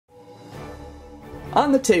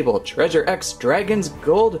On the table, Treasure X Dragon's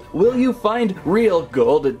Gold. Will you find real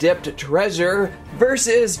gold-dipped treasure?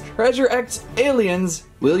 Versus Treasure X Aliens.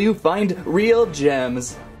 Will you find real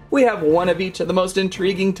gems? We have one of each of the most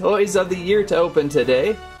intriguing toys of the year to open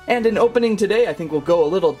today. And in opening today, I think we'll go a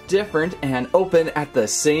little different and open at the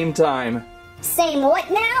same time. Same what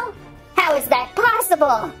now? How is that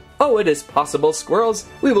possible? Oh, it is possible, squirrels.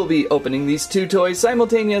 We will be opening these two toys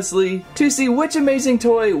simultaneously to see which amazing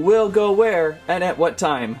toy will go where and at what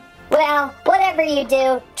time. Well, whatever you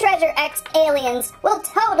do, Treasure X Aliens will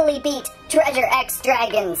totally beat Treasure X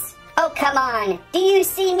Dragons. Oh, come on. Do you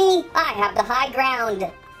see me? I have the high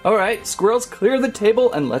ground. Alright, squirrels, clear the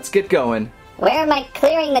table and let's get going. Where am I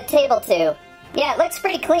clearing the table to? Yeah, it looks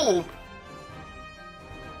pretty clean.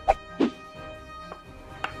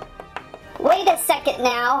 Wait a second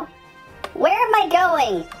now. Where am I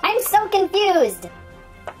going? I'm so confused.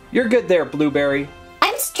 You're good there, Blueberry.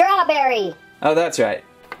 I'm Strawberry. Oh, that's right.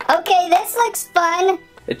 Okay, this looks fun.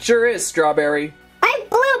 It sure is, Strawberry. I'm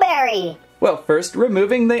Blueberry. Well, first,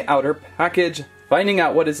 removing the outer package, finding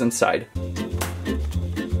out what is inside.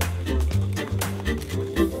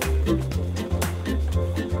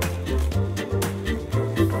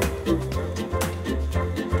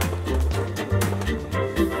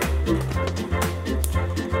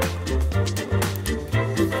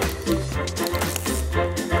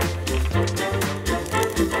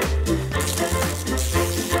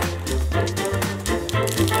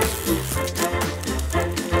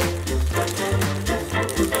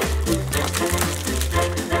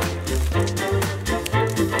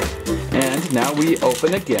 Now we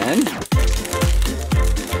open again.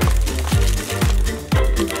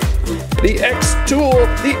 The X tool!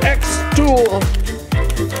 The X tool!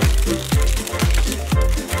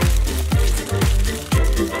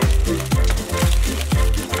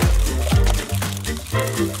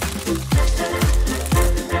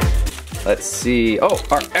 Let's see. Oh,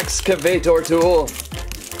 our excavator tool.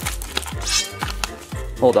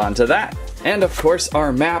 Hold on to that. And of course,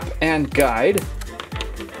 our map and guide.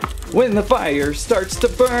 When the fire starts to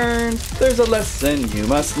burn, there's a lesson you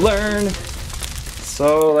must learn.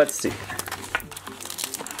 So let's see.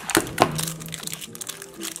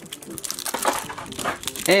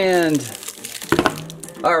 And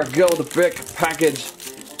our gold brick package.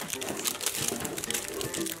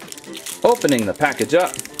 Opening the package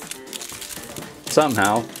up.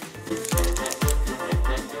 Somehow.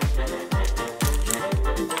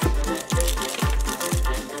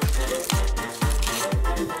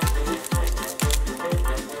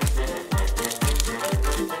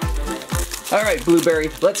 Alright, Blueberry,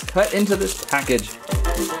 let's cut into this package.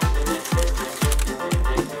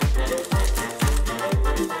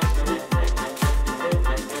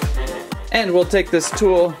 And we'll take this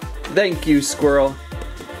tool. Thank you, Squirrel.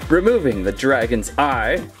 Removing the dragon's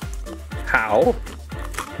eye. How?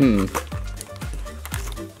 There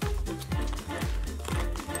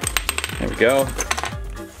we go.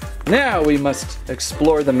 Now we must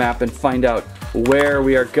explore the map and find out where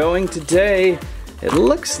we are going today. It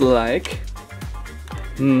looks like...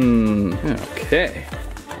 okay.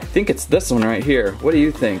 I think it's this one right here. What do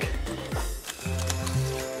you think?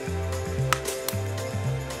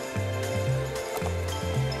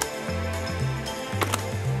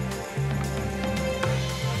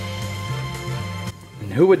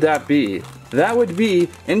 And who would that be? That would be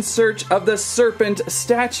In Search of the Serpent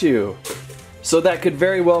statue. So that could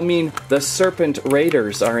very well mean the Serpent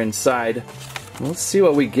Raiders are inside. Let's see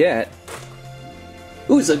what we get.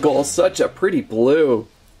 Oozagol, such a pretty blue.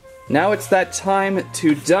 Now it's that time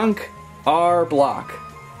to dunk our block.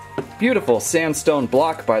 Beautiful sandstone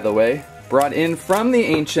block, by the way. Brought in from the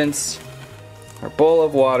ancients. Our bowl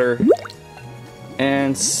of water.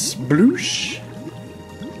 And sploosh.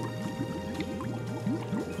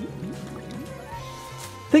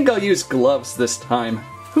 I think I'll use gloves this time.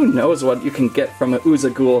 Who knows what you can get from an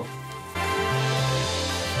Oozagol.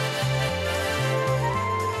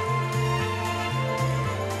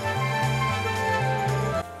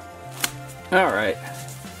 Alright.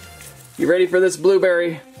 You ready for this,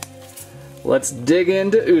 Blueberry? Let's dig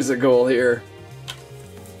into Oozagol here.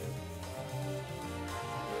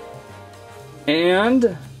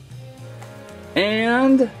 And...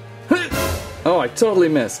 oh, I totally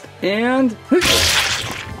missed. And...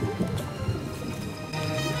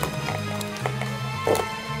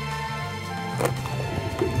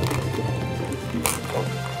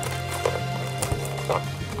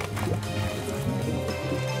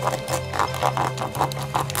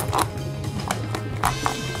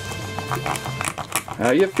 how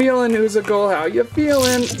you feeling, Oozagol? How you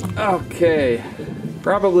feeling? Okay.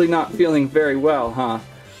 Probably not feeling very well, huh?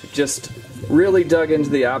 Just really dug into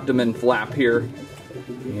the abdomen flap here.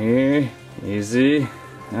 Easy.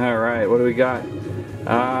 Alright, what do we got?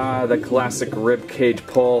 The classic rib cage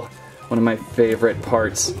pull. One of my favorite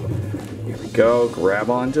parts. Here we go, grab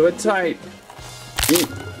onto it tight.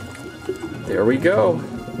 There we go.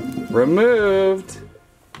 Removed.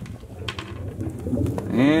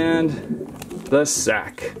 And the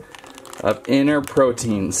sac of inner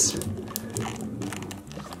proteins.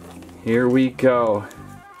 Here we go.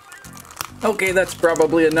 Okay, that's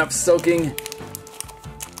probably enough soaking.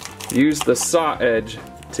 Use the saw edge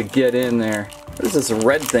to get in there. What is this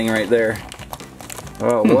red thing right there?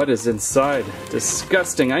 Oh, what is inside?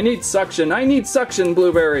 Disgusting. I need suction,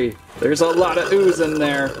 Blueberry. There's a lot of ooze in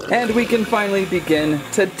there. And we can finally begin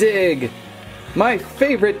to dig. My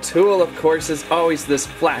favorite tool, of course, is always this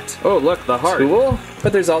flat. Oh, look, the heart. Tool.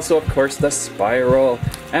 But there's also, of course, the spiral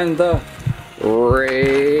and the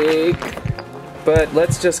rake. But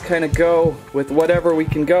let's just kind of go with whatever we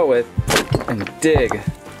can go with and dig.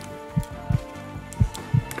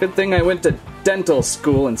 Good thing I went to dental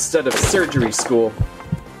school instead of surgery school.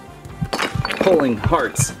 Pulling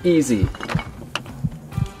hearts, easy.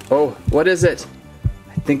 Oh, what is it?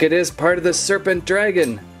 I think it is part of the serpent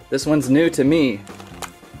dragon. This one's new to me.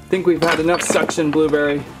 I think we've had enough suction,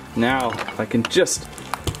 Blueberry. Now, if I can just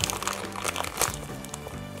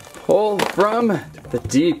pull from the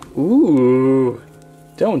deep. Ooh,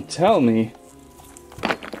 don't tell me.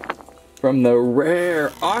 From the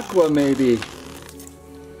rare aqua, maybe.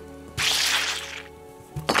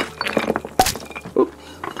 Oop.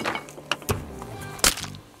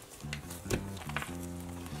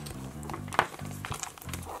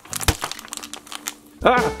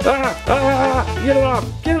 Get it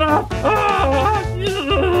off! Get it off!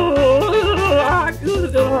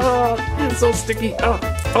 It's so sticky.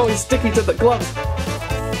 Oh, he's sticky to the glove.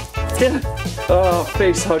 Oh,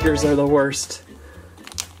 face huggers are the worst.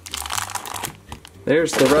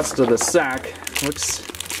 There's the rest of the sack. Looks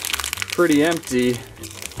pretty empty.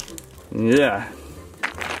 Yeah.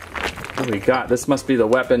 What do we got? This must be the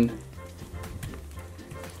weapon.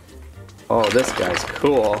 Oh, this guy's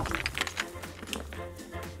cool.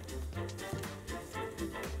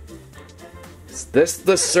 Is this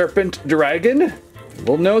the serpent dragon?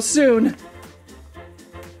 We'll know soon.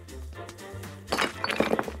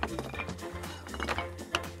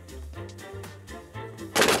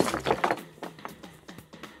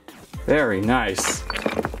 Very nice.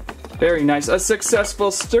 Very nice. A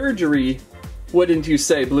successful surgery, wouldn't you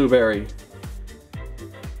say, Blueberry?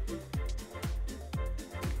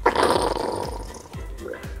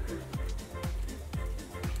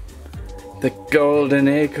 The golden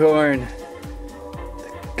acorn.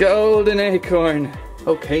 The golden acorn.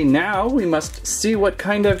 Okay, now we must see what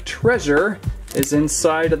kind of treasure is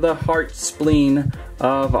inside of the heart spleen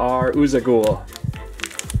of our Oozagol.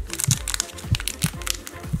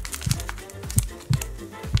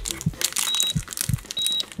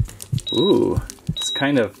 Ooh, it's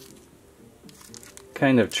kind of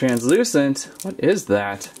translucent. What is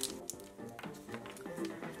that?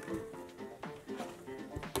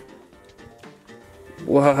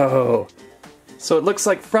 Whoa. So it looks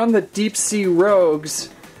like from the deep sea rogues,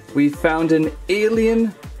 we found an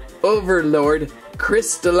alien overlord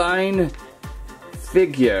crystalline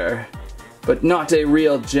figure. But not a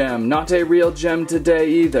real gem. Not a real gem today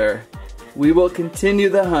either. We will continue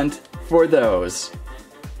the hunt for those.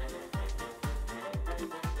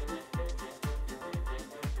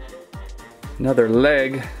 Another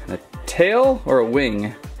leg, a tail, or a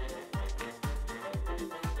wing?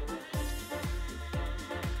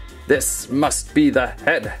 This must be the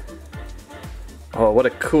head. Oh, what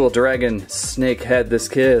a cool dragon snake head this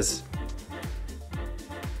is.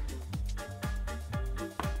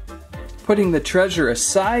 Putting the treasure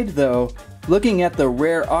aside though, looking at the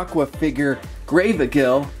rare aqua figure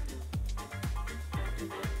Gravegill,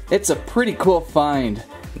 it's a pretty cool find.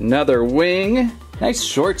 Another wing. Nice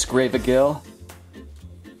shorts, Gravegill.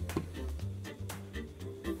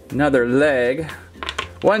 Another leg.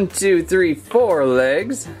 1, 2, 3, 4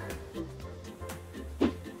 legs.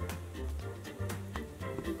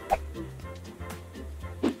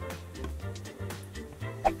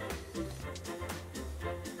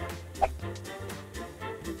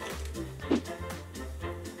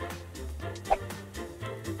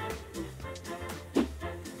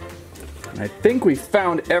 I think we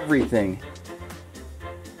found everything.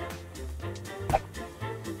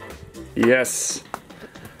 Yes,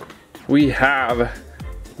 we have.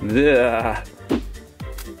 Yeah.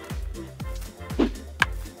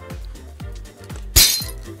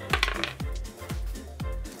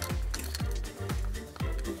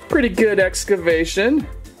 Pretty good excavation.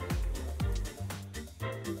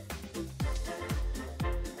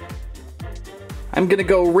 I'm gonna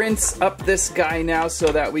go rinse up this guy now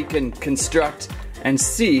so that we can construct and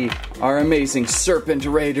see our amazing Serpent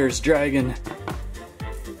Raiders dragon.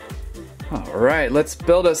 Alright, let's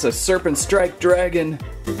build us a Serpent Strike dragon.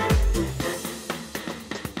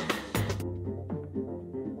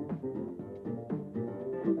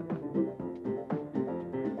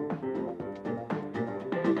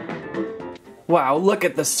 Wow, look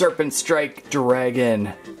at the Serpent Strike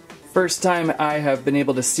dragon. First time I have been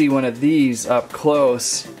able to see one of these up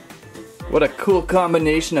close. What a cool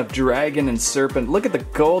combination of dragon and serpent. Look at the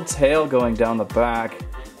gold tail going down the back.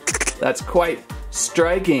 That's quite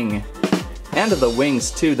striking. And the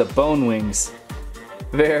wings too, the bone wings.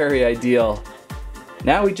 Very ideal.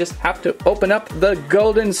 Now we just have to open up the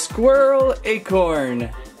golden squirrel acorn.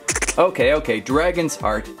 Okay, dragon's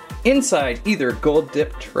heart. Inside either gold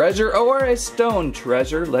dipped treasure or a stone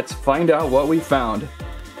treasure. Let's find out what we found.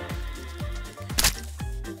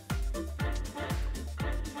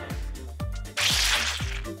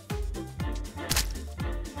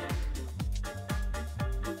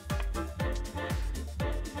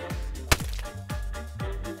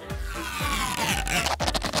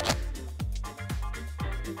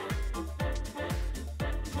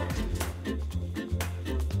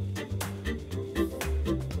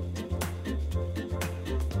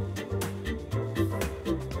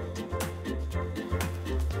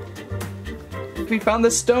 We found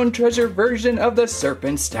the stone treasure version of the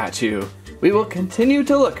serpent statue. We will continue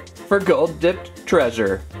to look for gold-dipped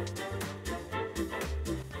treasure.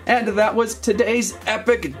 And that was today's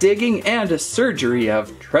epic digging and surgery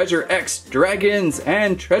of Treasure X dragons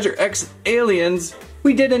and Treasure X aliens.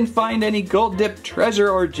 We didn't find any gold-dipped treasure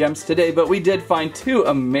or gems today, but we did find two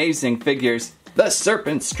amazing figures. The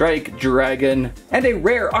Serpent Strike Dragon and a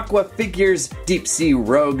rare Aqua Figures Deep Sea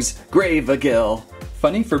Rogues Graveagill.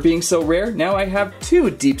 Funny, for being so rare, now I have two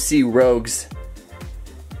Deep Sea Rogues.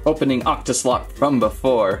 Opening Octoslop from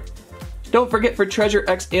before. Don't forget, for Treasure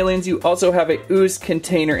X Aliens, you also have a ooze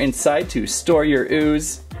container inside to store your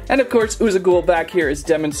ooze. And of course, Oozagol back here is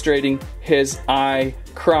demonstrating his eye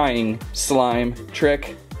crying slime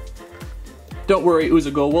trick. Don't worry,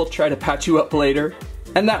 Oozagol, we'll try to patch you up later.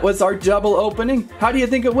 And that was our double opening. How do you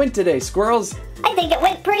think it went today, squirrels? I think it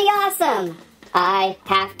went pretty awesome. I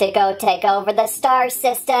have to go take over the star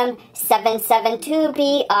system.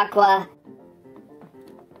 772B Aqua.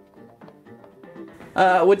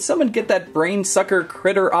 Would someone get that brain sucker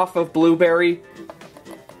critter off of Blueberry?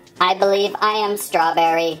 I believe I am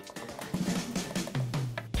Strawberry.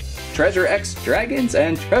 Treasure X Dragons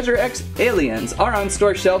and Treasure X Aliens are on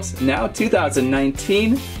store shelves now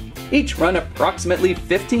 2019. Each run approximately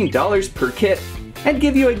 $15 per kit and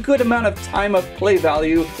give you a good amount of time of play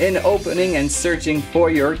value in opening and searching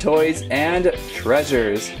for your toys and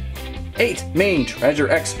treasures. 8 main Treasure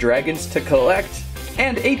X Dragons to collect,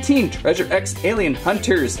 and 18 Treasure X Alien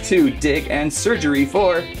Hunters to dig and surgery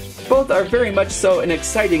for. Both are very much so an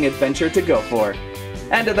exciting adventure to go for.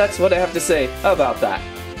 And that's what I have to say about that.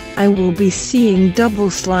 I will be seeing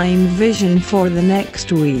double slime vision for the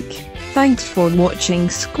next week. Thanks for watching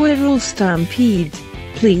Squirrel Stampede.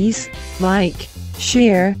 Please like,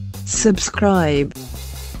 share, subscribe.